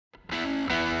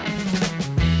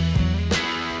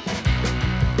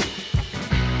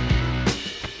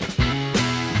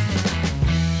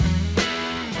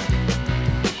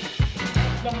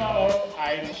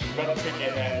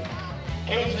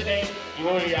Hesede,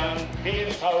 Julian,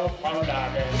 BSV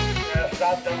Braunlage.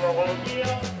 Startnummer 4,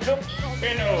 Lux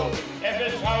Benno,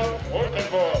 FSV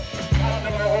Rothenburg.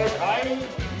 Startnummer 3,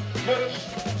 Lux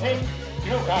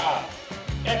Luca,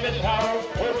 FSV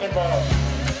Rothenburg.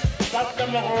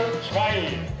 Startnummer 2,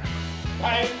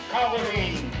 Pein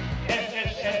Caroline,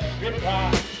 FSS Wippa.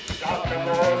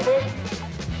 Startnummer 5,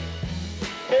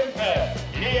 Pumpe,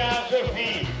 Lea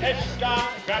Sophie, SK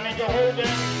Wernigerode.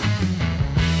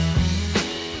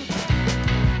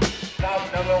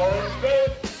 Startnummer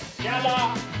 12, Jalla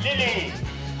Lilly,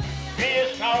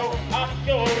 BSV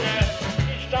Haftgerode.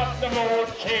 Startnummer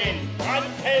 10,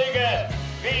 Brand Helge,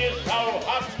 BSV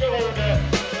Haftgerode.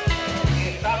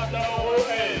 Startnummer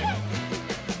 11,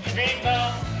 Schweter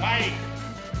Mike,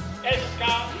 SK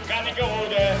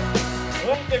Wernigerode.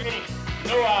 Grundgewicht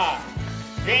Noah,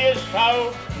 BSV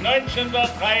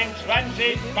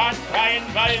 1923 Bad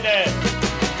Freienwalde.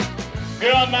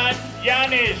 Hörmann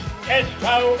Janis, SV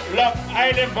Lok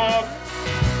Eilenburg.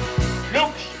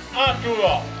 Lux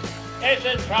Arthur,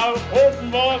 SSV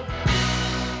Rothenburg.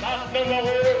 Startnummer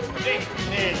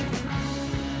 16.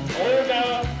 Bruno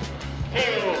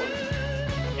Theo,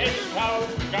 SV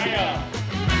Geier.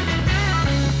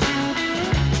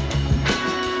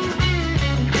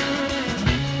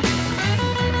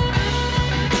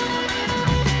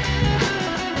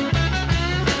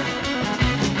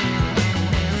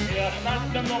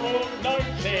 Nummer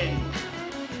 19,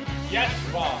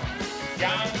 Jasper,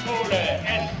 Jan Kohle,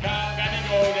 SK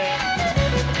Wernigerode.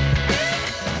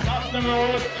 Startnummer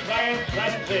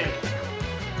 22,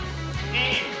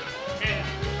 Steve,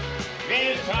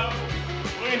 BSV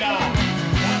Grüner.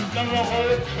 Startnummer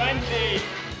 20,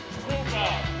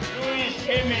 Cooper, Louis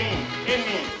Emmy,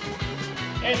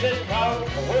 SSV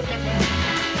Rothenburg.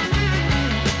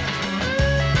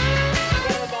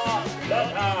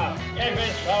 Lotta,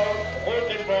 FSV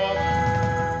Rothenburg.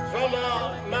 Sommer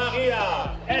Maria,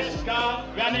 SK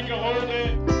Wernigerode.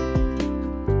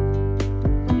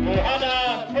 Johanna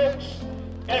Fuchs,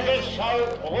 FSV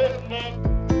Rothenburg.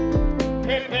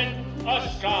 Köppen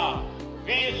Oskar,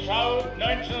 BSV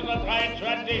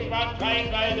 1923 Bad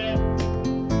Freienwalde.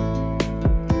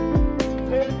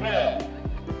 Kumple,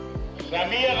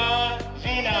 Samira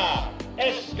Sina,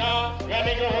 SK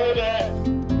Wernigerode.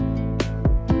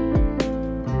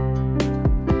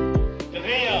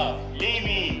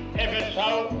 Levi, FSV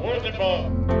Rothenburg.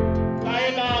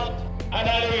 Deinert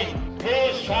Annalyne,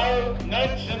 BSV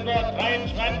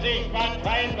 1923 Bad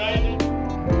Freienwalde.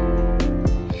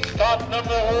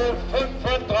 Startnummer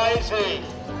 35,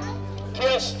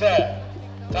 Kirste,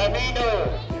 Tamino,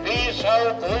 BSV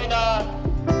Grüner.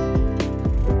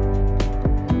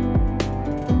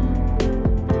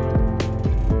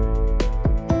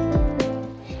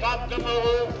 Startnummer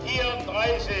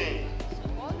 34,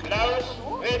 Klaus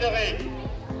Frederik,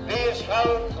 BSV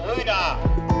Grüner.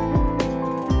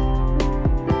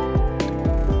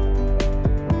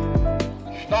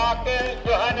 Starke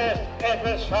Johannes,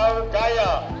 FSV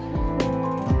Geier.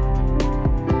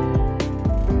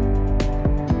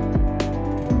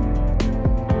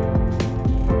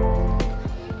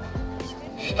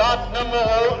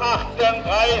 Startnummer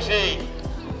 38,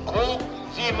 Krug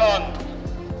Simon,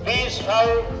 BSV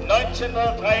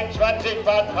 1923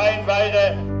 Bad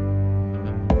Freienwalde.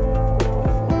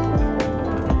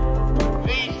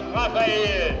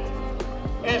 Raphael,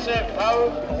 SFV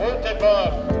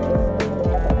Rothenburg.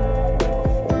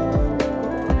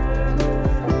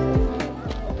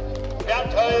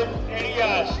 Berthold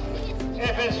Elias,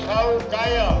 FSV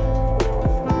Geier.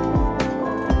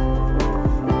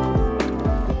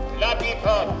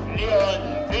 Latypov Leon,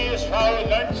 BSV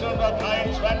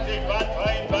 1923 Bad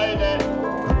Freienwalde.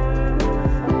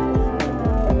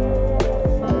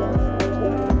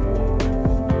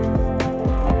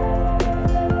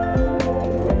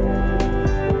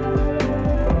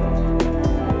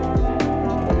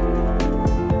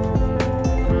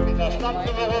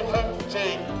 Nummer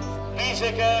 15,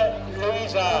 Biesecke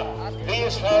Louisa,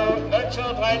 BSV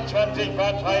 1923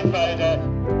 Bad Freienwalde.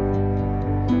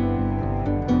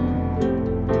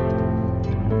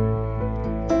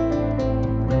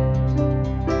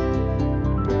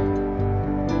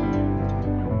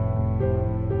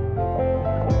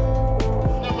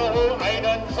 Nummer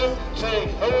 51,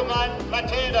 Hohmann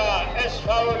Mathilda, SV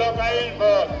Lok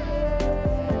Eilenburg.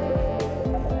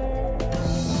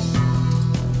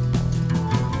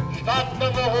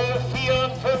 Startnummer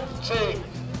 54,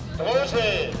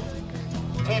 Drosel,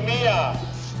 Timea,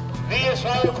 BSV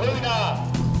Grüner.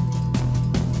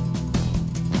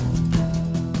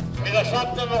 Mit der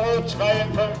Startnummer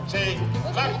 52,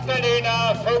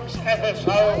 Magdalena Fuchs, FSV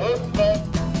Rothenburg.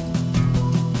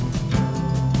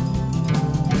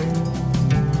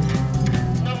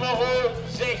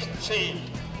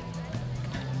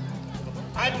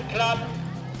 Anklam,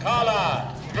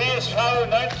 Karla, WSV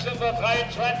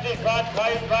 1923, Bad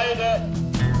Freienwalde.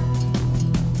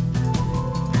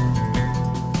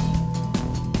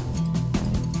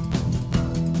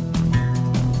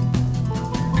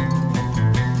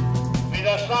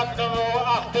 Wieder Startnummer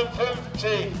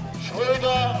 58,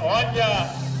 Schröder, Ronja,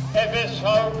 FSV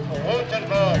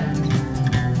Rothenburg.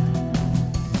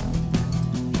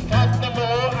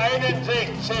 Startnummer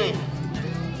 61,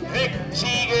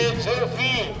 Wegziegel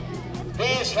Sophie,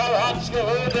 BSV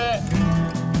Harzgerode.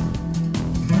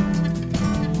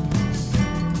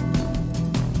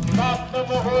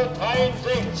 Startnummer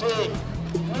 63,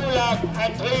 Mulack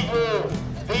Atreju,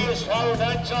 BSV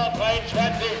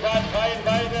 1923, Bad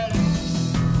Freienwalde.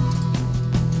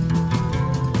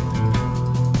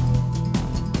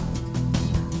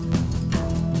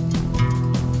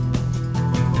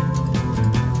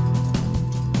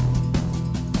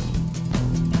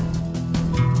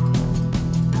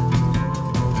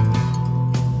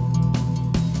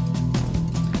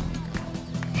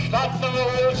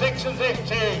 Startnummer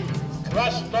 66,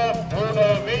 Quasdorf Bruno,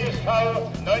 WSV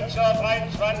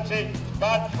 1923,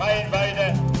 Bad Freienwalde.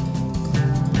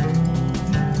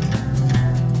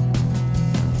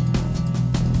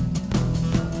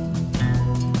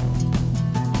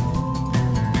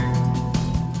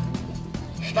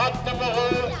 Startnummer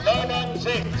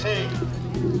 69,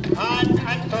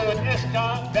 Anton SK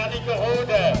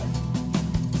Wernigerode.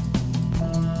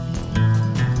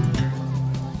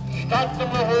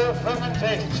 Startnummer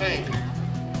 65,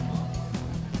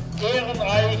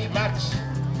 Ehrenreich Max,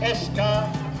 SK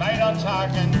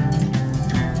Meinershagen.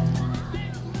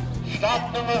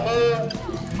 Startnummer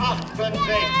 68,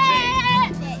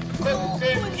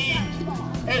 Kupke Piet,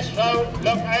 SV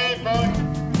Lokalbund.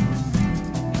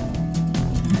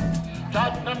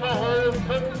 Startnummer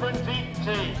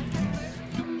 75,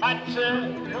 Matze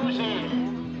Lucy,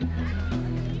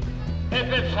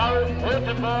 FSV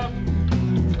Rothenburg.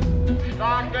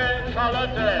 Starke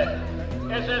Charlotte,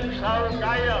 SSV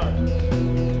Geier.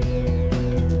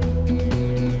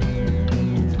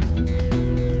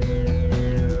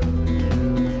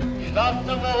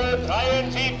 Startnummer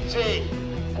 73,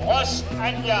 Rost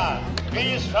Anja,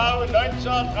 WSV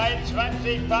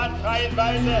 1923, Bad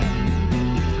Freienwalde.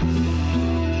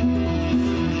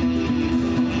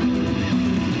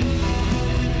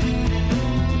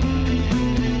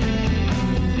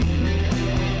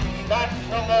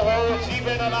 Startnummer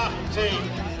 87,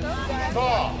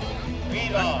 Tor,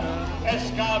 wieder,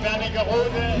 SK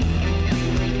Wernigerode.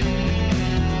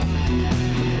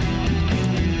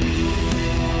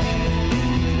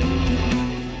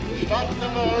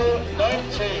 Startnummer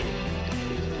 90,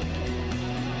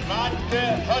 Mahnke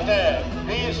Hotte,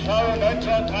 WSV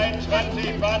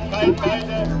 1923, Bad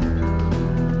Freienwalde.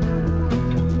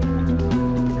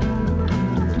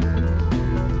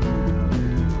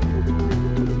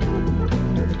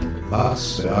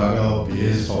 Max Berger,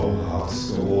 BSV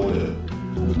Harzgerode.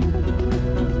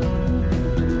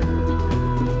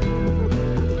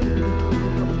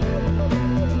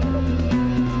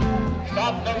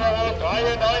 Startnummer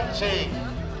 93,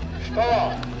 Stor,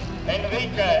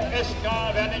 Henrike, SK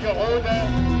Wernigerode.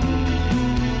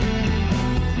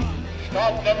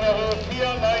 Startnummer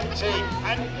 94,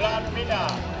 Anklam Minna,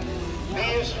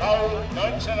 BSV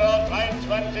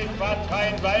 1923, Bad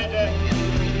Freienwalde.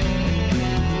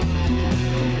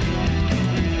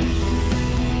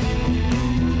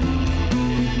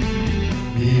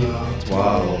 Mila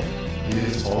Twarok,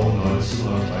 BSV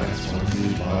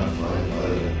 1923, Bad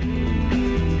Freienwalde.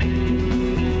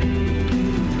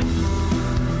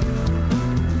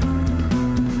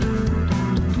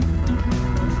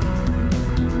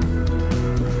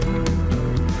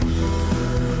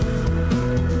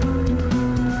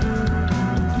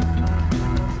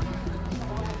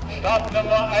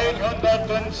 Startnummer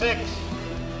 106,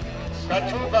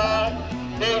 Kachuba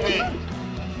David,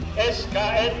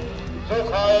 SKN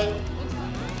Suchholm,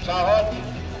 Schahott,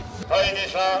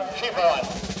 polnischer Skiverband.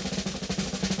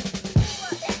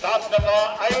 Startnummer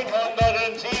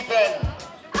 107,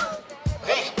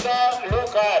 Richter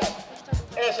Lukas,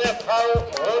 SFV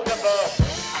Rothenburg.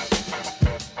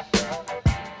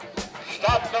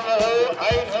 Startnummer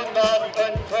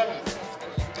 105,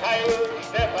 Kai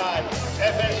Stefan,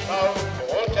 FSV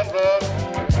Rothenburg.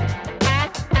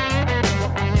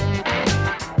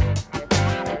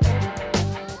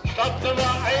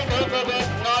 Startnummer 109,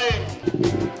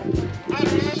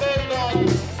 Axel Long,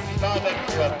 startet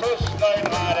für TuS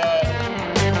Neuenrade.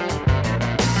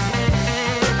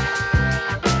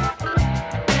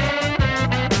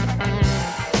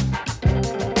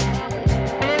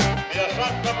 Wieder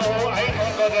Startnummer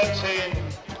 100. 110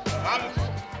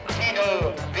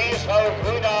 Kino BSV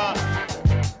Grüner.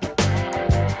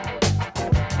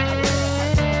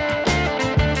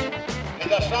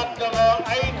 Mit der Startnummer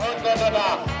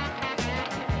 108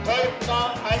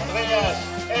 Köppner Andreas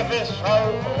FSV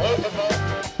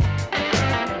Rothenburg.